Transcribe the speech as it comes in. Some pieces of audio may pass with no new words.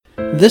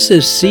This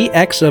is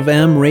CX of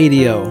M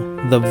Radio,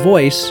 the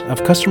voice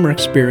of customer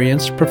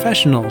experience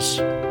professionals.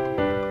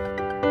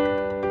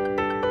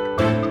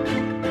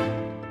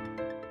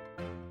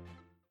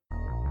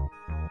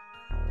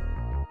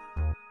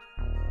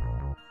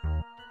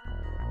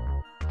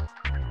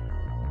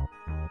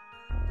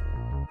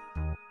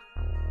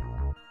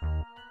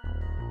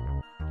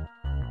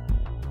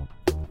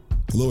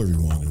 Hello,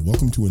 everyone, and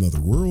welcome to another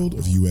World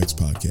of UX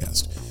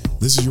podcast.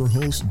 This is your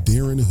host,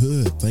 Darren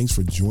Hood. Thanks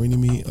for joining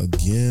me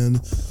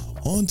again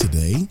on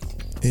today,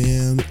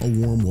 and a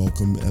warm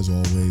welcome, as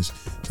always,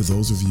 to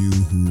those of you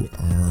who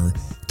are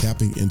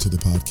tapping into the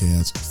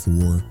podcast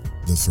for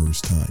the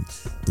first time.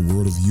 The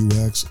World of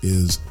UX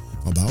is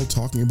about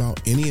talking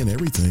about any and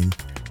everything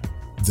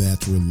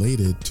that's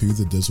related to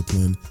the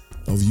discipline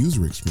of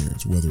user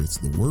experience, whether it's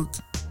the work,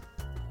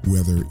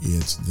 whether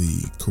it's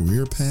the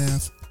career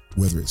path,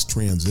 whether it's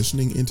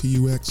transitioning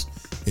into UX,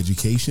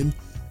 education,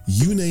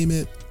 you name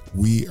it,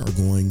 we are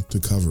going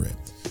to cover it.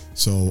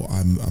 So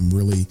I'm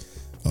really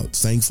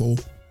thankful.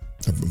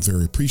 I'm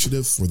very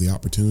appreciative for the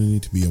opportunity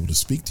to be able to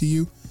speak to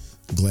you.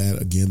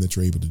 Glad again that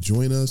you're able to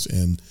join us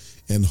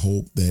and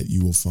hope that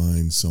you will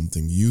find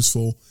something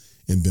useful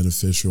and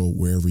beneficial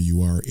wherever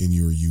you are in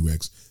your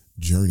UX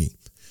journey.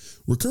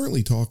 We're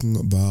currently talking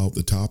about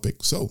the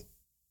topic, so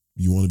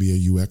you want to be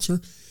a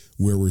UXer,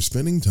 where we're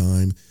spending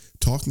time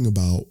talking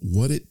about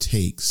what it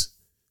takes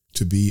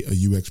to be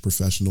a UX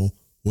professional,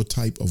 what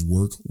type of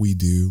work we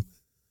do,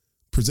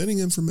 presenting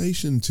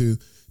information to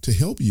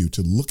help you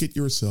to look at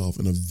yourself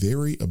in a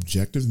very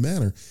objective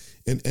manner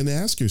and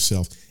ask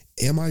yourself,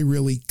 am I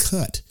really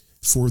cut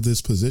for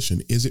this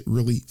position? Is it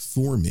really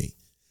for me?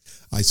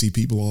 I see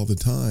people all the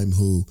time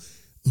who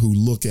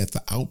look at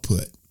the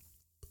output.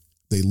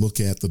 They look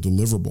at the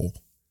deliverable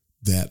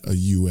that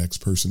a UX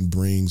person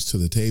brings to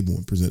the table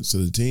and presents to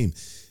the team,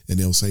 and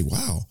they'll say,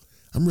 wow,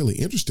 I'm really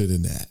interested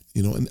in that,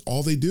 and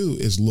all they do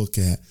is look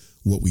at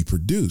what we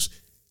produce.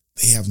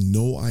 They have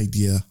no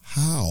idea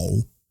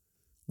how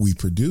we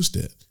produced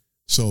it.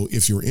 So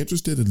if you're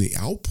interested in the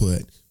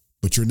output,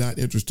 but you're not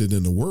interested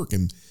in the work,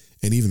 and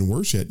even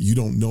worse yet, you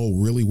don't know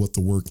really what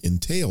the work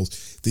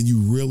entails, then you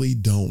really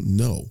don't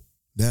know.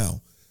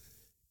 Now,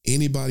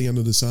 anybody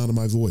under the sound of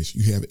my voice,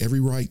 you have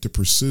every right to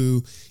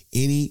pursue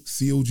any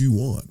field you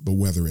want, but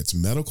whether it's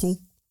medical,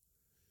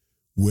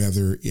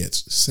 whether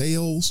it's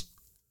sales,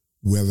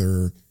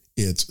 whether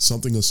it's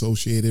something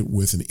associated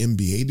with an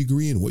MBA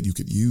degree and what you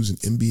could use an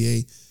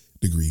MBA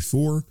degree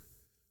for,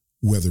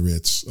 whether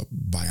it's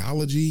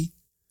biology,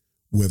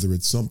 whether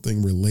it's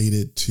something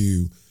related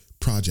to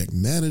project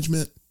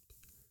management,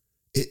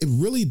 it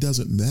really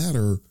doesn't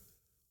matter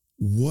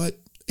what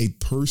a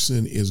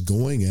person is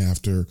going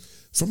after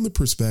from the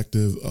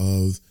perspective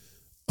of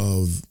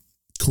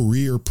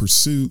career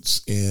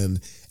pursuits and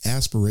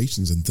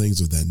aspirations and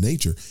things of that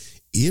nature.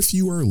 If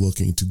you are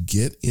looking to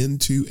get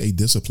into a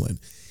discipline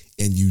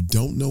and you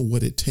don't know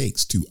what it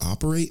takes to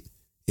operate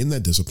in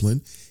that discipline,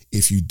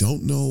 if you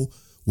don't know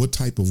what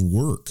type of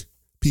work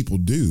people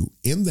do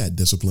in that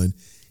discipline,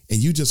 and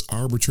you just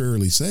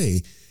arbitrarily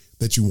say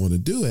that you want to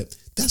do it,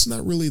 that's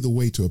not really the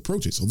way to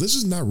approach it. So this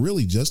is not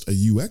really just a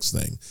UX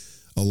thing.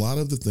 A lot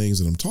of the things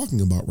that I'm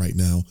talking about right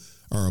now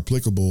are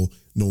applicable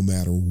no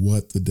matter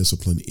what the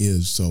discipline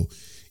is. So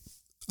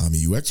I'm a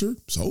UXer,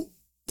 so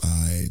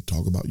I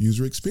talk about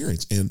user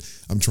experience, and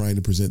I'm trying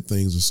to present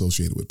things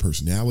associated with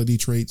personality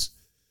traits.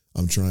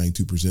 I'm trying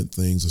to present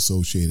things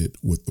associated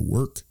with the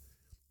work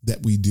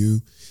that we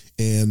do.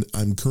 And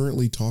I'm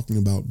currently talking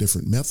about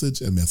different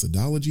methods and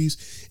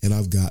methodologies, and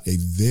I've got a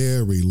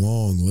very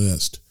long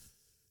list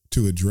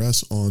to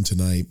address on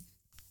tonight.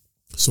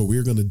 So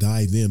we're going to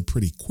dive in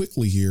pretty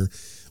quickly here.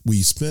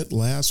 We spent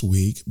last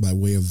week, by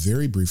way of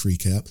very brief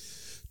recap,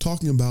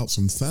 talking about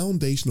some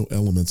foundational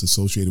elements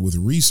associated with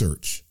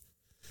research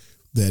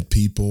that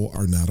people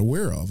are not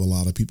aware of. A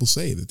lot of people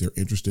say that they're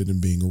interested in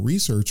being a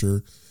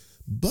researcher,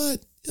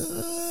 but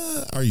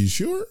are you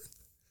sure?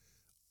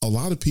 A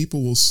lot of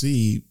people will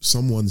see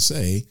someone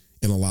say,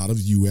 and a lot of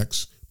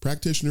UX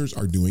practitioners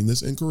are doing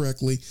this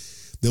incorrectly,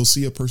 they'll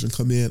see a person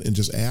come in and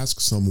just ask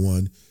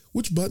someone,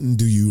 which button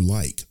do you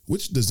like?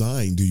 Which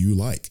design do you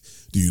like?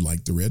 Do you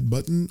like the red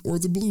button or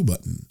the blue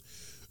button?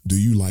 Do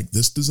you like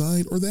this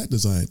design or that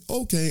design?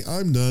 Okay,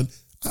 I'm done.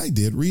 I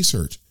did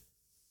research.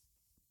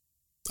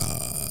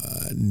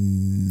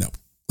 No.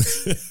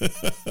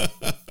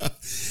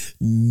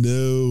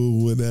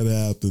 No, when that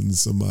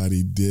happens,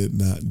 somebody did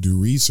not do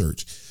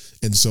research.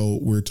 And so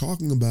we're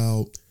talking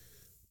about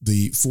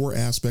the 4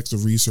 aspects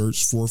of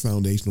research, 4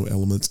 foundational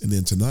elements. And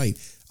then tonight,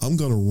 I'm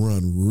going to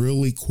run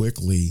really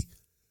quickly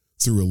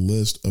through a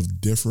list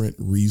of different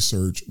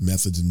research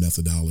methods and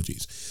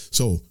methodologies.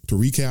 So to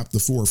recap the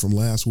 4 from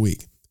last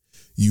week,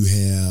 you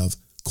have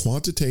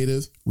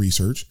quantitative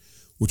research,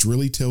 which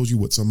really tells you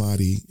what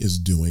somebody is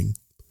doing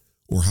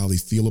or how they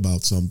feel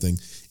about something.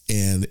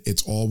 And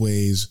it's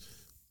always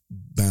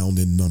bound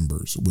in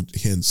numbers,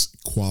 hence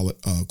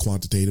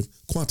quantitative,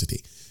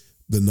 quantity,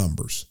 the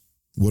numbers.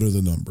 What are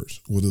the numbers?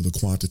 What are the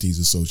quantities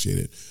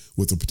associated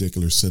with a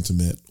particular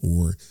sentiment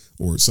or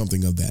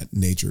something of that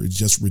nature? It's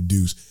just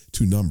reduced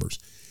to numbers.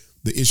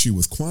 The issue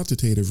with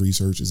quantitative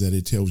research is that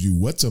it tells you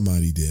what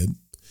somebody did,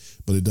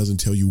 but it doesn't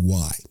tell you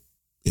why.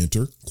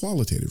 Enter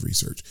qualitative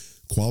research.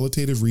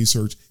 Qualitative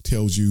research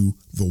tells you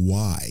the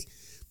why.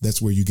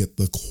 That's where you get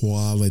the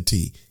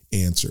quality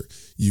answer.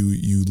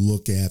 You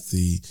look at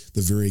the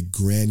very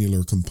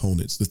granular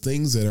components. The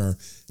things that are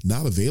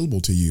not available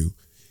to you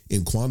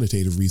in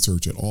quantitative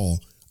research at all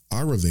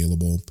are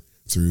available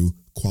through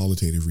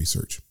qualitative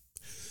research.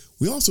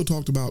 We also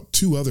talked about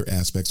two other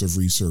aspects of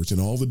research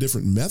and all the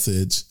different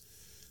methods.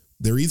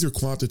 They're either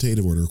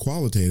quantitative or they're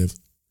qualitative,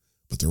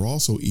 but they're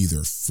also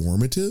either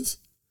formative,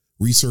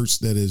 research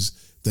that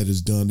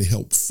is done to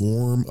help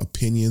form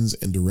opinions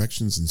and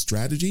directions and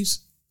strategies,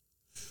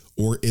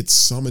 or it's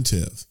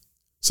summative,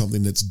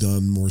 something that's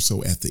done more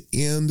so at the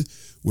end,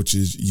 which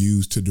is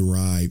used to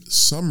derive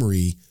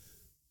summary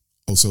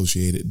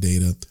associated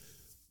data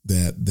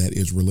that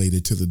is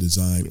related to the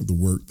design of the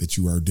work that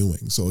you are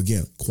doing. So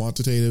again,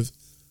 quantitative,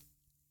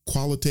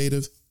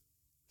 qualitative,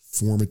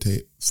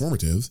 formative,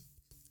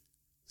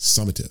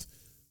 summative.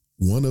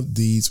 One of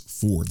these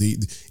four.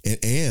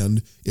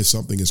 And if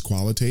something is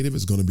qualitative,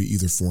 it's going to be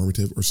either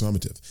formative or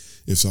summative.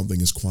 If something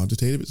is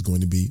quantitative, it's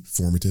going to be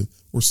formative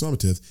or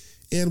summative.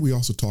 And we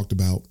also talked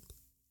about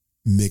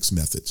mixed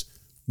methods,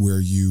 where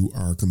you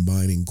are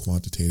combining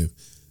quantitative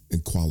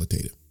and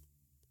qualitative.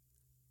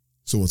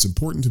 So it's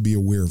important to be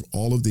aware of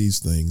all of these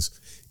things.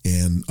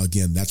 And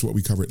again, that's what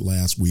we covered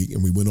last week,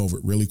 and we went over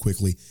it really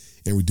quickly,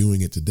 and we're doing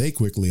it today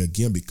quickly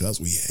again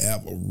because we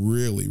have a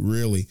really,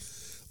 really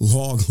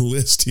long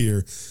list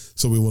here.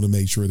 So we want to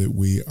make sure that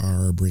we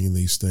are bringing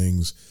these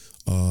things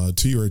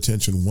to your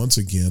attention once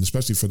again,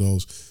 especially for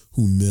those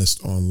who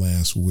missed on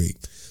last week.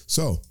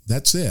 So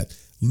that's it.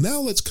 Now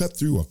let's cut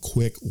through a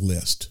quick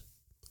list.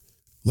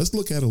 Let's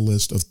look at a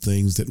list of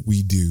things that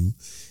we do.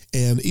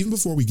 And even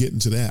before we get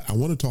into that, I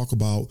want to talk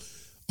about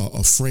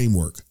a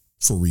framework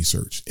for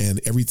research. And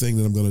everything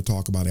that I'm going to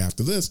talk about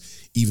after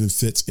this even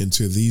fits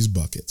into these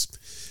buckets.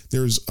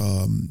 There's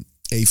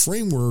a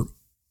framework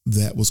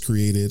that was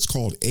created. It's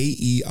called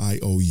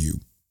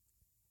AEIOU.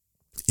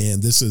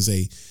 And this is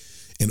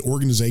an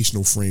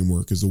organizational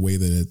framework is the way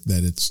that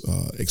it's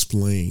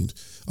explained.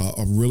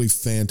 A really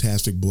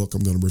fantastic book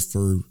I'm going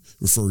to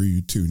refer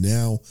you to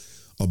now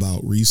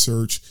about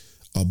research.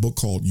 A book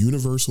called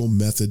Universal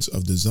Methods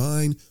of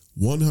Design,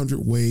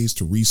 100 Ways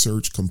to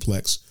Research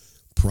Complex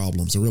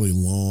Problems. A really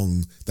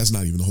long, that's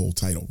not even the whole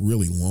title,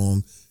 really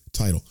long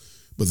title.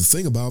 But the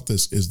thing about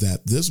this is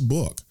that this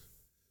book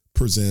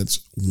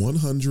presents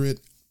 100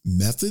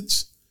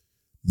 methods,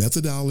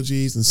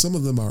 methodologies, and some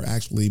of them are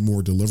actually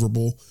more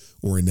deliverable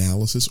or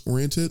analysis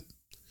oriented.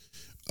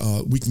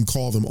 We can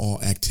call them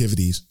all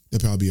activities.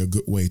 That'd probably be a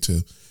good way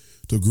to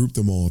group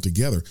them all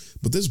together.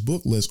 But this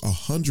book lists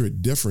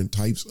 100 different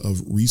types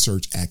of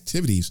research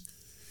activities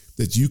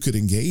that you could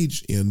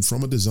engage in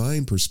from a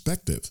design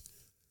perspective.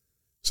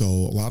 So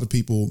a lot of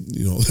people,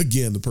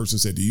 again, the person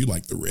said, do you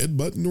like the red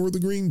button or the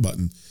green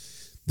button?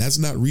 That's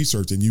not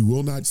research, and you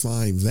will not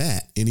find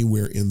that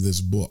anywhere in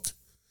this book.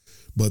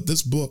 But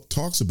this book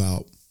talks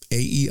about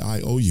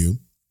AEIOU.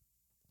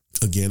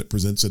 Again, it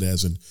presents it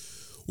as an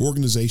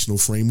organizational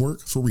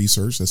framework for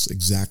research. That's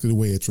exactly the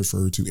way it's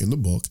referred to in the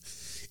book.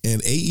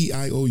 And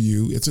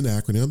AEIOU, it's an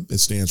acronym. It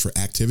stands for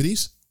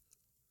activities,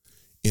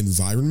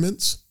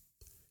 environments,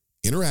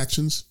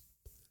 interactions,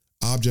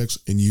 objects,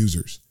 and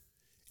users.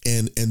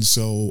 And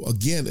so,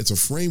 again, it's a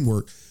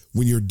framework.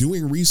 When you're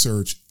doing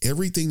research,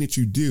 everything that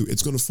you do,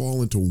 it's going to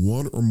fall into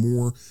one or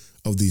more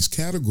of these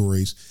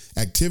categories.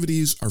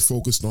 Activities are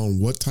focused on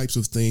what types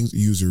of things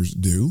users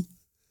do.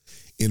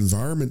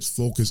 Environments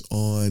focus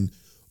on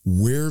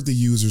where the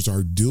users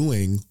are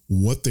doing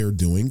what they're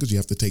doing, because you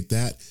have to take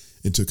that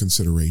into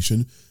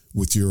consideration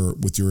with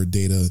your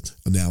data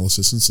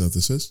analysis and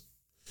synthesis.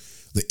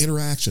 The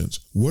interactions,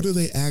 what are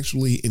they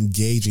actually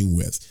engaging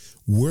with?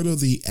 What are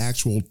the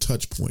actual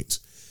touch points?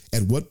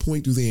 At what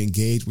point do they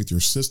engage with your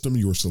system,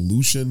 your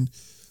solution,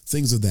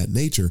 things of that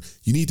nature?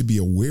 You need to be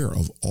aware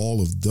of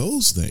all of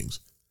those things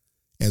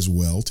as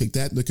well. Take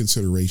that into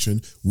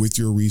consideration with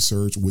your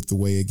research, with the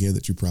way, again,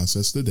 that you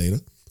process the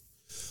data.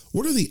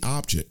 What are the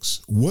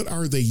objects? What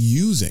are they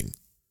using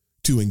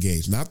to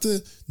engage? Not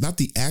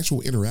the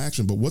actual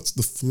interaction, but what's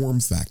the form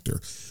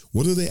factor?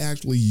 What are they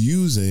actually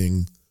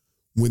using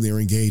when they're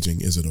engaging?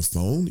 Is it a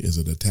phone? Is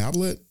it a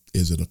tablet?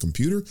 Is it a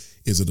computer?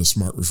 Is it a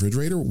smart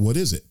refrigerator? What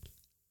is it?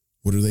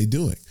 What are they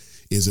doing?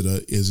 Is it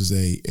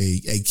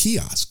a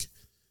kiosk?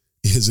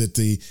 Is it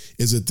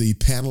the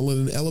panel in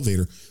an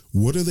elevator?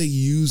 What are they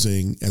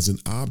using as an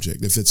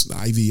object? If it's an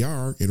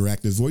IVR,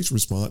 interactive voice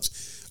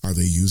response, are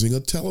they using a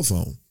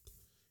telephone?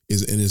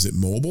 Is it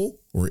mobile,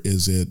 or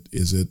is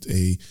it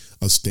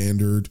a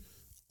standard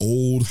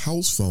old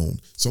house phone?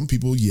 Some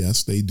people,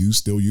 yes, they do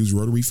still use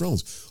rotary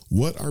phones.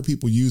 What are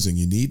people using?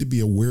 You need to be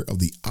aware of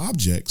the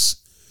objects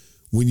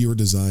when you're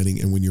designing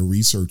and when you're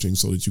researching,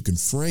 so that you can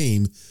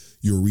frame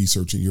your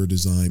research and your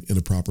design in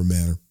a proper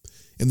manner.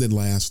 And then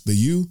last, the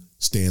U,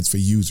 stands for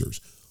users.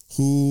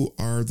 Who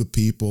are the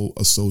people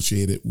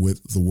associated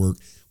with the work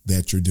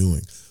that you're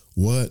doing?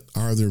 What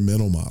are their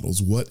mental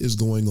models? What is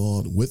going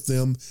on with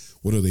them?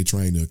 What are they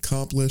trying to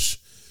accomplish?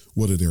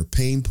 What are their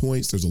pain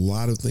points? There's a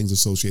lot of things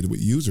associated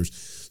with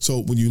users. So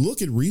when you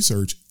look at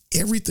research,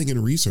 everything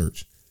in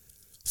research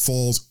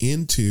falls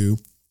into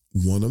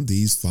one of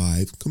these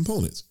 5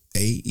 components,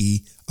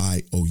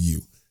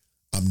 AEIOU.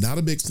 I'm not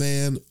a big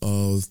fan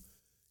of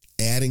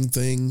adding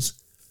things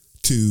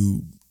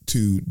to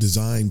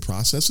design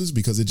processes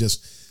because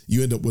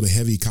you end up with a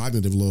heavy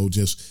cognitive load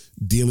just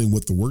dealing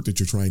with the work that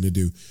you're trying to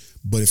do.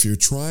 But if you're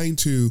trying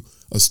to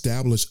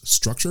establish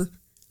structure,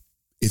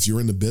 if you're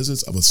in the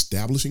business of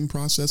establishing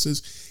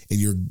processes and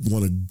you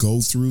want to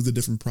go through the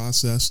different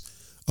process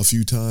a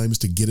few times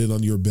to get it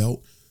on your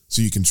belt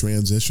so you can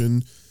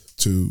transition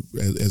to,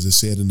 as I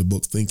said in the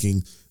book,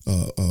 thinking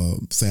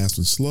fast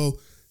and slow,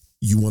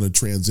 you want to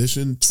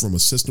transition from a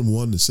system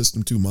 1 to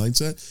system 2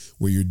 mindset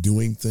where you're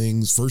doing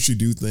things. First, you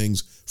do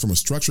things from a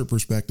structure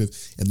perspective,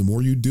 and the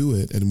more you do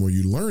it and the more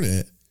you learn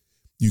it,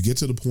 you get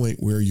to the point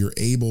where you're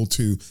able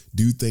to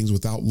do things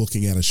without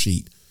looking at a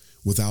sheet,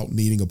 without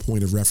needing a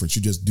point of reference.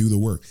 You just do the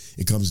work.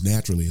 It comes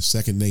naturally. It's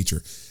second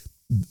nature.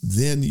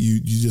 Then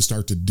you just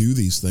start to do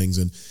these things.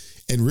 And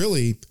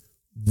really,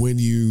 when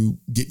you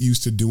get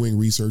used to doing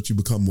research, you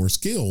become more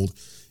skilled.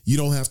 You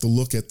don't have to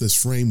look at this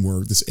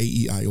framework, this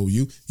AEIOU.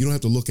 You don't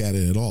have to look at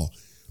it at all.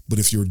 But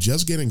if you're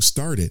just getting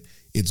started,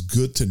 it's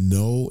good to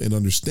know and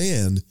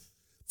understand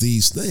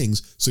these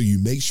things so you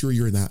make sure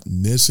you're not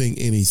missing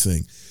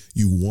anything.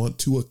 You want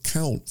to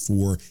account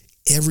for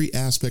every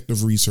aspect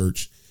of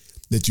research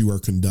that you are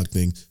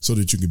conducting so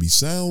that you can be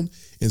sound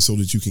and so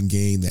that you can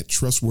gain that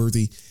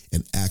trustworthy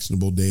and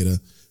actionable data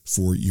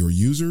for your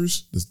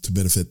users to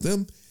benefit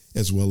them,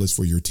 as well as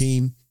for your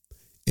team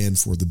and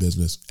for the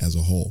business as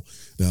a whole.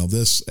 Now,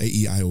 this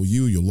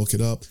AEIOU, you'll look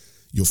it up.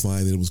 You'll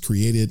find that it was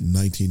created in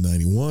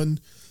 1991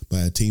 by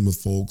a team of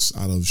folks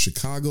out of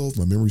Chicago, if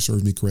my memory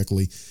serves me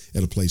correctly,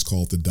 at a place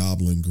called the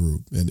Doblin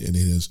Group. And it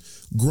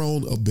has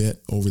grown a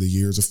bit over the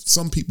years.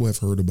 Some people have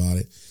heard about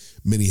it.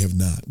 Many have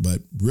not.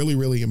 But really,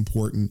 really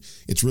important.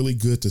 It's really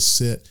good to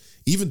sit,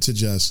 even to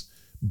just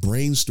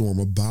brainstorm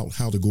about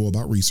how to go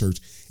about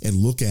research and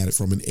look at it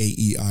from an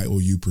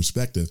AEIOU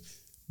perspective.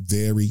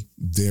 Very,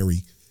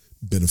 very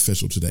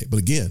beneficial today. But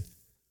again,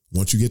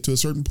 once you get to a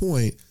certain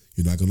point,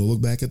 you're not going to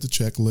look back at the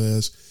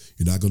checklist.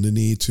 You're not going to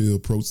need to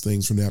approach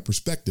things from that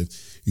perspective.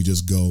 You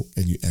just go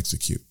and you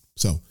execute.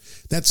 So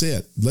that's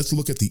it. Let's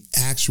look at the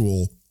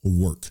actual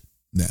work.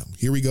 Now,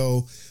 here we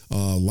go.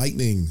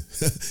 Lightning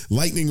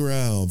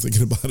round.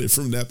 Thinking about it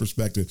from that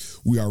perspective,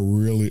 we are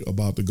really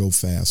about to go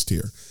fast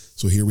here.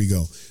 So here we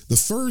go. The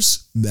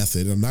first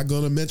method, I'm not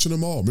going to mention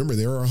them all. Remember,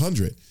 there are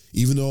 100,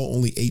 even though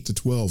only 8 to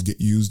 12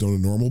 get used on a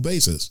normal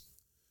basis.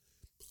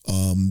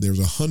 There's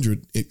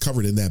 100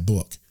 covered in that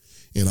book.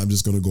 And I'm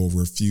just going to go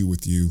over a few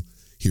with you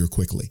here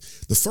quickly.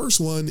 The first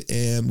one,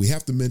 and we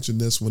have to mention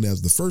this one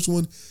as the first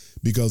one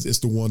because it's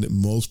the one that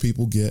most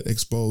people get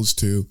exposed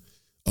to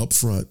up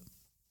front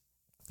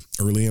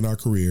early in our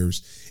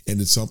careers. And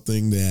it's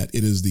something that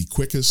it is the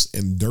quickest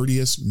and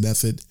dirtiest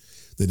method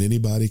that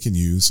anybody can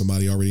use.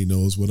 Somebody already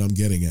knows what I'm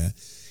getting at.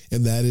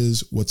 And that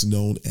is what's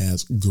known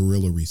as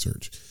guerrilla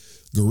research.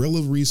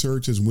 Guerrilla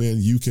research is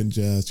when you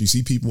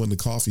see people in the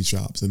coffee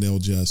shops and they'll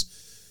just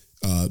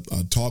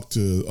talk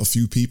to a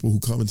few people who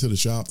come into the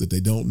shop that they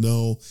don't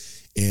know,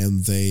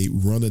 and they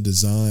run a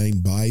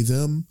design by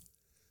them.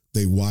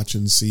 They watch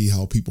and see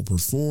how people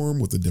perform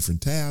with the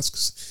different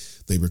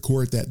tasks. They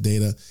record that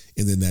data,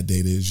 and then that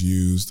data is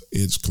used.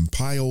 It's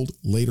compiled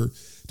later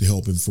to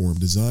help inform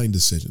design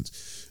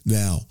decisions.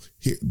 Now,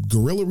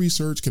 guerrilla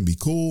research can be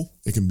cool.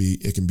 It can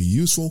be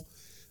useful.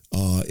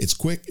 It's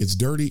quick. It's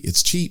dirty.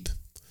 It's cheap.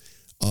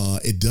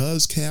 It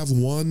does have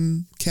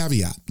one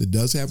caveat. It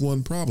does have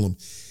one problem.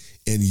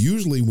 And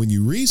usually when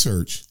you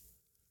research,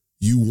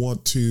 you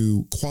want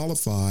to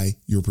qualify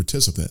your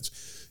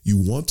participants. You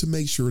want to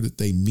make sure that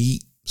they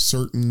meet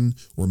certain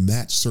or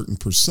match certain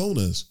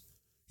personas.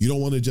 You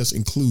don't want to just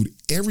include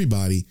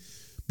everybody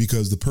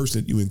because the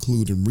person that you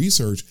include in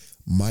research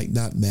might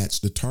not match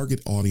the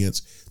target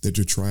audience that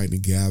you're trying to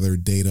gather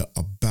data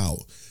about.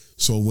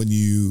 So when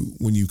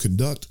you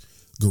conduct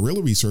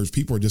guerrilla research,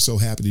 people are just so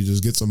happy to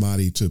just get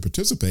somebody to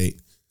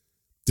participate.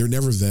 They're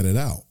never vetted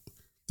out.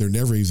 They're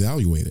never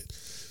evaluated.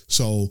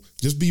 So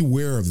just be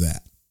aware of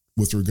that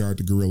with regard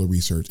to guerrilla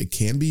research. It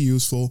can be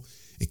useful.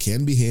 It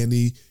can be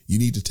handy. You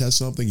need to test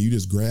something. You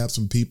just grab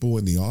some people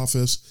in the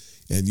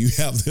office and you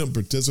have them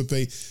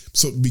participate.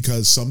 So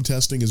because some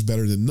testing is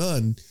better than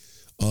none,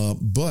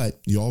 but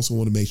you also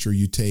want to make sure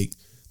you take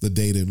the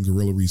data in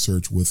guerrilla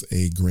research with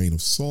a grain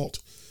of salt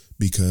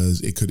because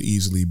it could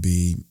easily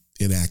be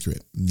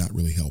inaccurate, not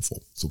really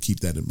helpful. So keep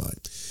that in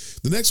mind.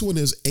 The next one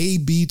is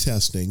A/B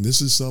testing. This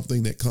is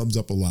something that comes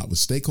up a lot with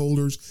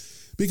stakeholders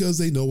because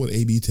they know what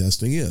A/B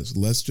testing is.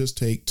 Let's just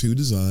take two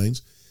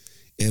designs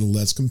and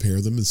let's compare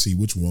them and see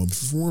which one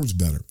performs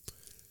better.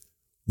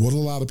 What a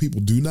lot of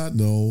people do not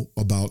know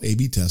about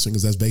A/B testing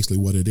is that's basically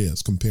what it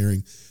is,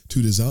 comparing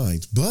two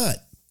designs.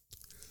 But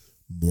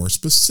More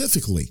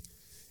specifically,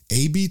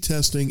 A/B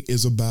testing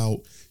is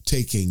about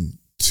taking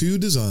two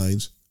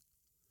designs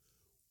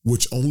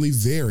which only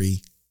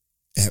vary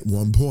at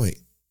one point.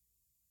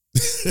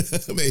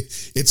 I mean,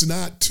 it's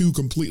not two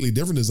completely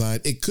different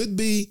designs. It could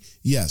be,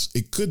 yes,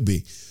 it could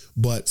be.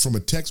 But from a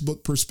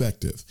textbook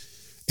perspective,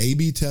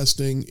 A/B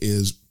testing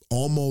is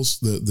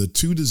almost, the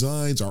two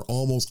designs are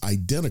almost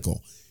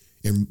identical.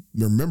 And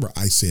remember,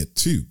 I said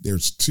two.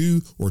 There's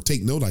two, or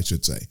take note, I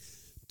should say,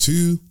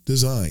 two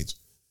designs,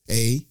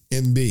 A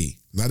and B,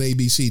 not A,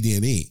 B, C, D,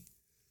 and E.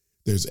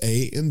 There's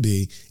A and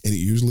B, and it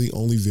usually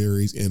only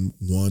varies in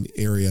one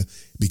area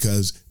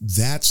because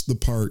that's the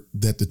part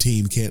that the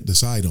team can't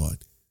decide on.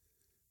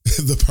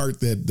 The part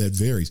that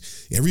varies.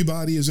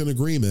 Everybody is in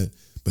agreement,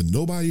 but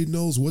nobody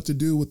knows what to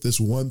do with this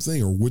one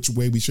thing or which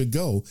way we should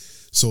go.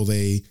 So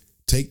they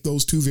take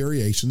those two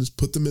variations,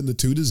 put them into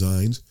two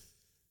designs,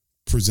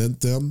 present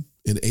them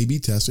in A/B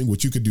testing,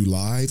 which you could do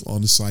live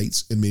on the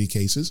sites in many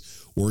cases,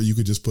 or you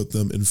could just put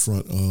them in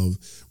front of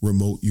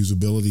remote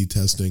usability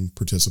testing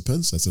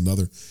participants. That's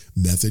another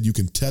method. You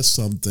can test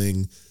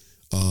something.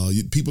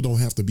 People don't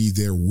have to be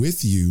there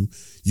with you.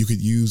 You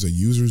could use a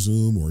user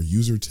Zoom or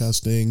user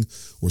testing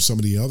or some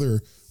of the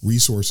other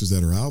resources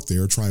that are out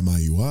there. Try My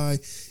UI,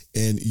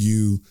 and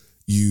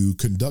you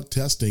conduct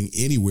testing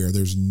anywhere.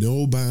 There's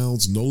no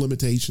bounds, no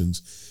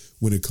limitations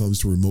when it comes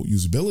to remote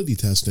usability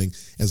testing,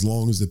 as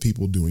long as the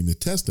people doing the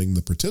testing,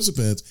 the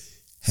participants,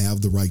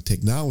 have the right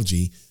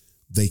technology,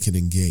 they can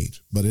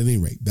engage. But at any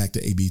rate, back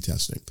to A/B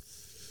testing.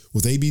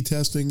 With A/B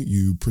testing,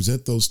 you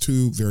present those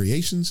two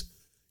variations.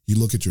 You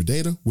look at your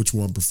data, which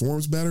one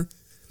performs better.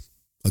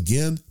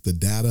 Again, the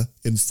data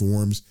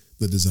informs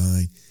the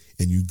design,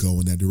 and you go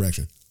in that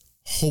direction.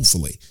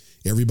 Hopefully,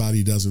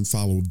 everybody doesn't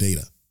follow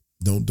data.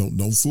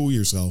 Don't fool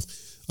yourself.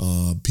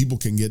 People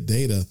can get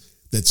data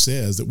that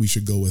says that we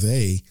should go with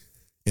A,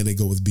 and they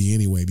go with B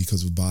anyway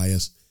because of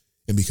bias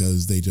and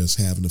because they just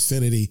have an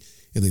affinity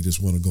and they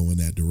just want to go in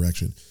that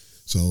direction.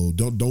 So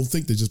don't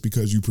think that just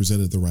because you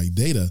presented the right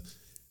data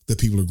that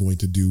people are going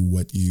to do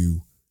what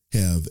you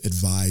have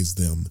advised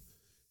them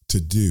to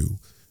do.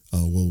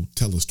 We'll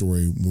tell a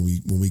story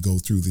when we go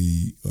through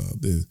the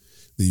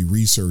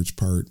research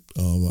part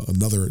of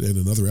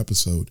another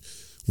episode.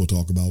 We'll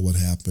talk about what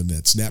happened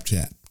at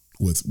Snapchat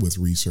with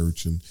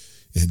research, and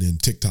then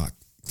TikTok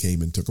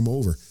came and took them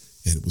over.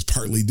 And it was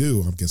partly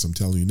due, I guess I'm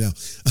telling you now.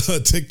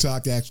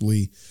 TikTok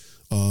actually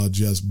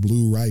just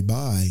blew right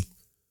by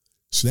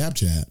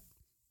Snapchat.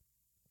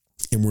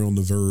 And we're on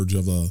the verge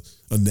of a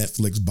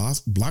Netflix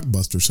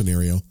blockbuster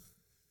scenario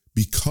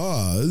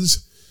because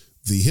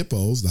the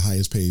hippos, the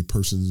highest paid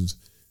person's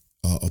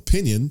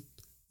opinion,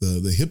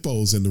 the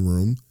hippos in the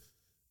room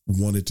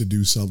wanted to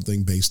do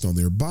something based on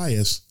their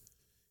bias,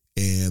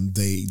 and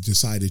they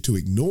decided to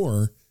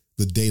ignore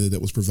the data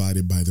that was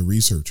provided by the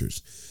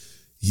researchers.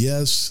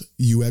 Yes,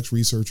 UX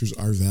researchers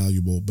are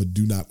valuable, but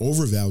do not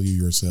overvalue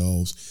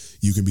yourselves.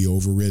 You can be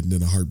overridden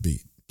in a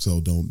heartbeat.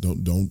 So don't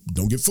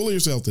get full of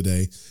yourself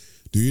today.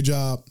 Do your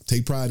job,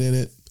 take pride in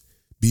it,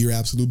 be your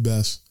absolute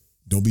best.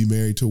 Don't be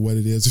married to what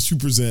it is that you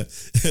present,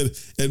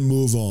 and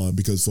move on,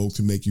 because folks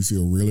can make you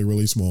feel really,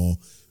 really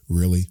small,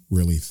 really,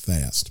 really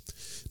fast.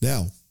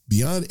 Now,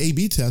 beyond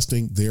A/B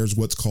testing, there's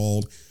what's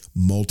called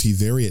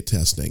multivariate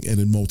testing. And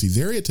in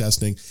multivariate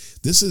testing,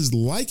 this is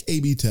like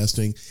A/B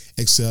testing,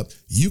 except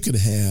you can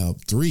have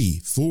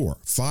 3, 4,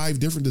 5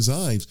 different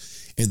designs,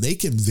 and they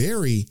can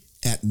vary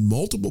at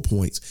multiple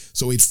points.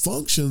 So it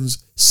functions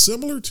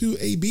similar to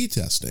A/B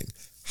testing.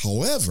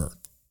 However,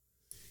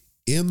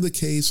 in the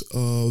case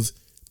of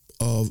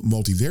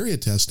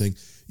multivariate testing,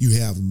 you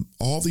have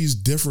all these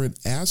different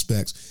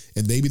aspects,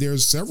 and maybe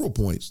there's several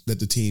points that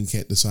the team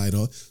can't decide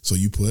on. So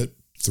you put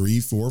 3,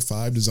 4,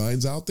 5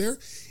 designs out there,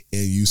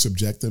 and you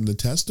subject them to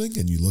testing,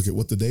 and you look at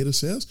what the data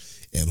says,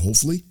 and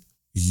hopefully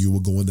you will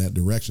go in that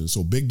direction.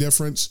 So big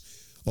difference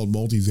on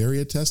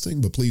multivariate testing,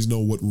 but please know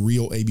what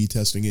real A/B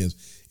testing is.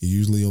 It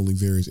usually only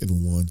varies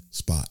in one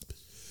spot.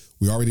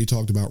 We already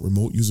talked about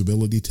remote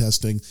usability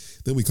testing.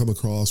 Then we come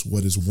across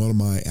what is one of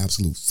my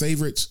absolute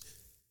favorites,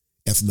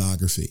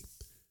 ethnography.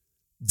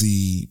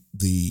 The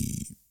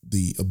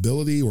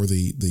ability or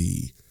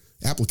the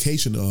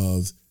application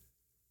of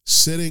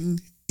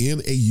sitting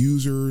in a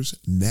user's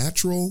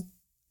natural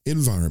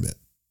environment,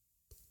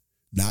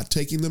 not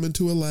taking them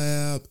into a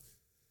lab,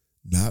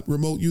 not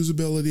remote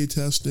usability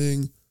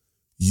testing.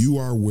 You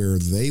are where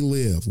they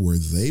live, where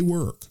they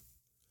work,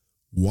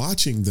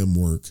 watching them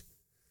work,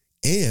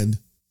 and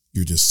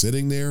you're just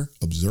sitting there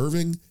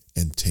observing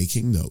and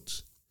taking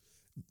notes.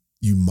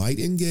 You might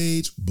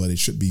engage, but it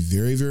should be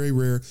very, very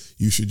rare.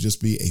 You should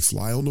just be a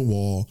fly on the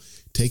wall,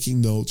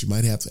 taking notes. You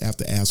might have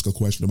to ask a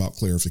question about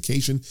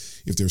clarification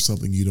if there's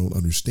something you don't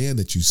understand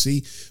that you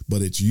see,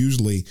 but it's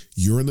usually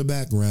you're in the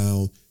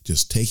background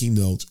just taking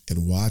notes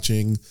and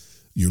watching.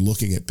 You're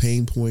looking at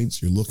pain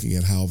points. You're looking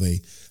at how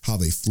they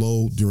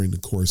flow during the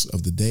course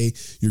of the day.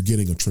 You're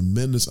getting a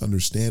tremendous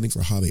understanding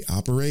for how they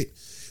operate.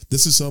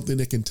 This is something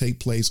that can take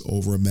place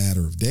over a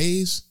matter of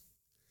days.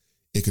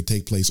 It could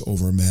take place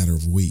over a matter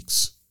of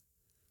weeks.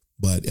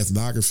 But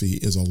ethnography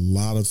is a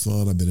lot of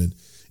fun. I've been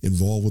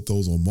involved with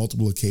those on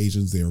multiple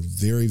occasions. They are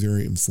very,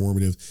 very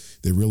informative.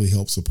 They really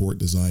help support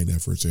design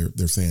efforts.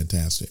 They're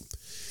fantastic.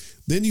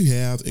 Then you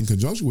have, in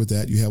conjunction with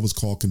that, you have what's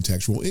called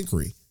contextual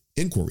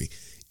inquiry.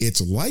 It's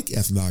like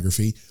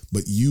ethnography,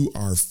 but you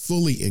are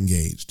fully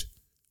engaged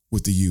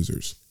with the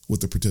users,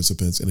 with the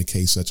participants in a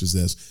case such as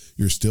this.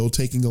 You're still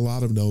taking a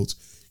lot of notes.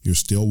 You're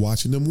still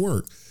watching them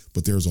work,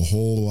 but there's a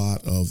whole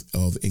lot of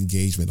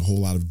engagement, a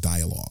whole lot of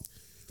dialogue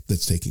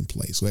that's taking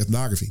place. So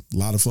ethnography, a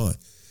lot of fun.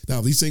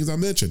 Now, these things I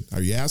mentioned,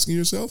 are you asking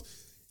yourself,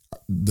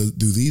 do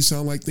these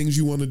sound like things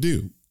you want to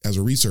do as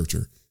a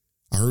researcher?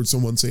 I heard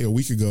someone say a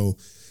week ago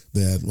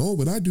that,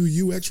 when I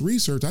do UX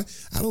research,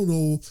 I don't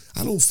know,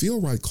 I don't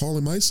feel right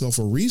calling myself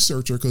a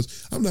researcher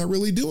because I'm not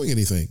really doing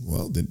anything.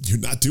 Well, then you're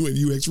not doing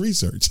UX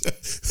research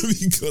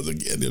because,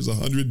 again, there's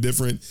 100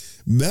 different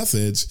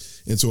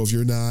methods. And so if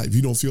you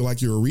don't feel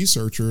like you're a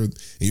researcher and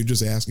you're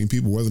just asking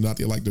people whether or not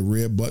they like the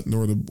red button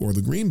or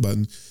the green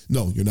button,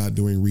 no, you're not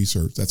doing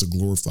research. That's a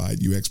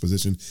glorified UX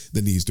position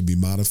that needs to be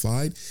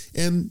modified.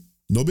 And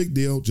no big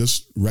deal.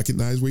 Just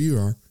recognize where you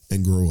are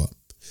and grow up.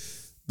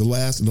 In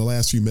the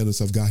last few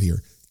minutes I've got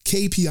here,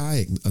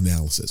 KPI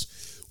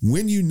analysis.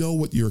 When you know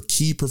what your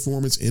key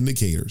performance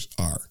indicators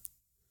are,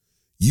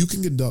 you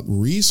can conduct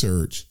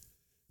research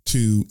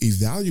to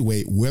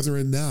evaluate whether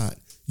or not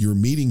you're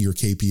meeting your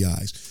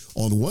KPIs.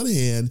 On one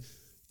hand,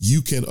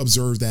 you can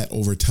observe that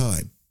over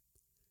time.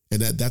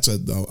 And that's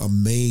a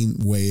main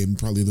way and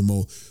probably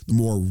the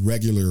more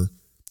regular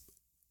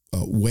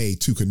way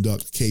to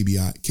conduct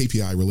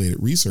KPI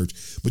related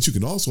research. But you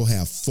can also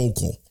have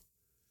focal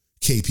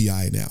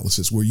KPI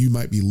analysis, where you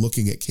might be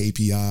looking at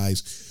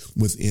KPIs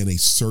within a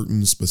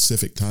certain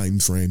specific time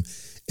frame,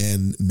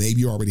 and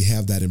maybe you already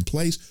have that in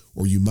place,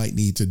 or you might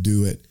need to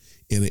do it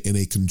in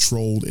a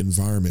controlled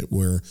environment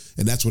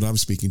and that's what I'm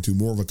speaking to,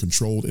 more of a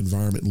controlled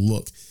environment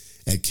look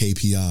at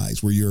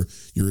KPIs, where you're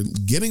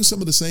getting some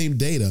of the same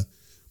data,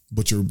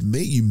 but you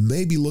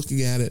may be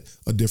looking at it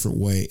a different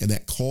way, and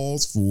that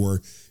calls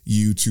for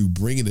you to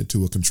bring it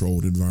into a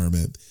controlled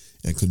environment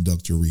and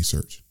conduct your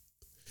research.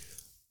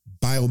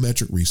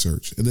 Biometric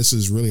research, and this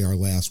is really our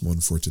last one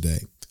for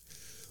today.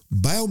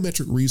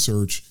 Biometric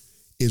research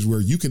is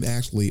where you can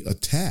actually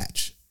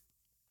attach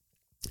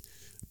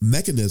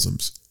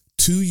mechanisms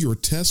to your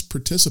test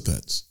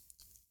participants.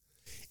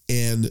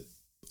 And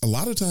a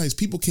lot of times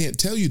people can't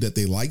tell you that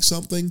they like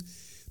something.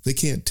 They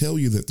can't tell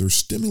you that they're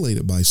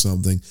stimulated by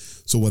something.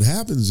 So what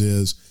happens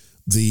is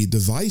the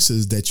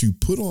devices that you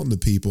put on the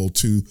people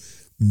to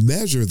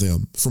measure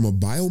them from a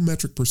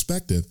biometric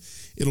perspective,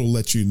 it'll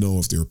let you know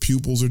if their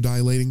pupils are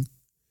dilating.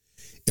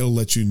 It'll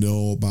let you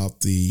know about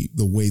the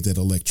way that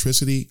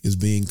electricity is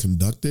being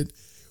conducted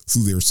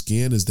through their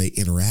skin as they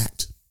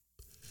interact.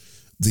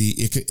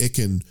 It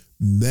can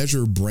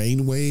measure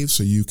brain waves,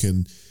 so you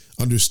can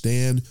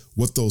understand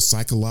what those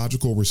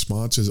psychological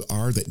responses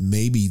are that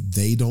maybe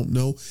they don't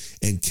know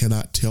and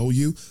cannot tell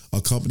you. A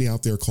company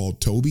out there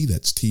called Tobii,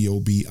 that's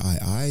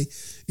TOBII,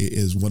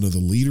 is one of the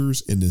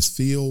leaders in this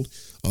field.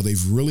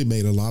 They've really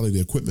made a lot of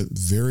the equipment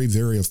very,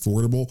 very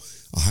affordable.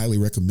 I highly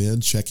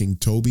recommend checking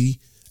Tobii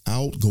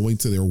out, going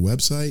to their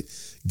website,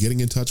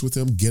 getting in touch with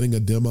them, getting a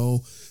demo.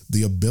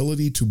 The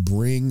ability to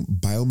bring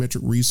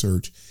biometric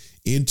research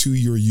into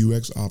your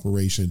UX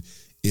operation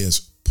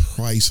is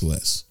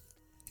priceless.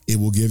 It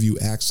will give you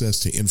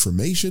access to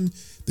information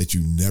that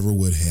you never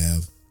would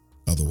have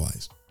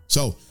otherwise.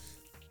 So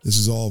this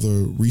is all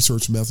the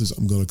research methods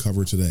I'm going to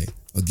cover today.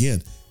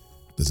 Again,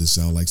 does this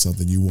sound like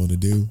something you want to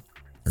do?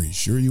 Are you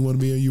sure you want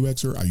to be a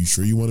UXer? Are you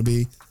sure you want to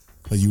be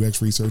a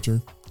UX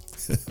researcher?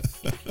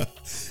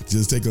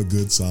 Just take a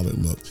good solid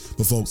look.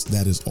 But folks,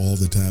 that is all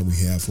the time we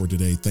have for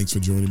today. Thanks for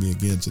joining me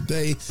again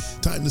today.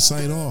 Time to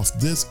sign off.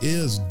 This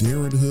is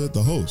Darren Hood,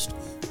 the host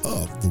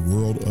of The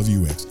World of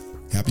UX.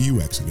 Happy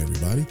UXing,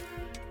 everybody.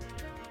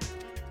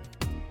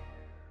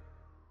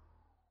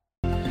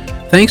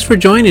 Thanks for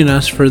joining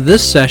us for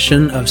this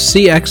session of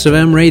CX of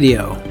M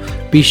Radio.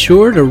 Be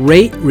sure to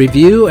rate,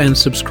 review, and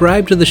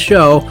subscribe to the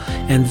show,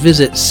 and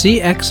visit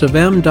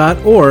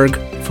cxofm.org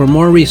for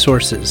more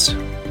resources.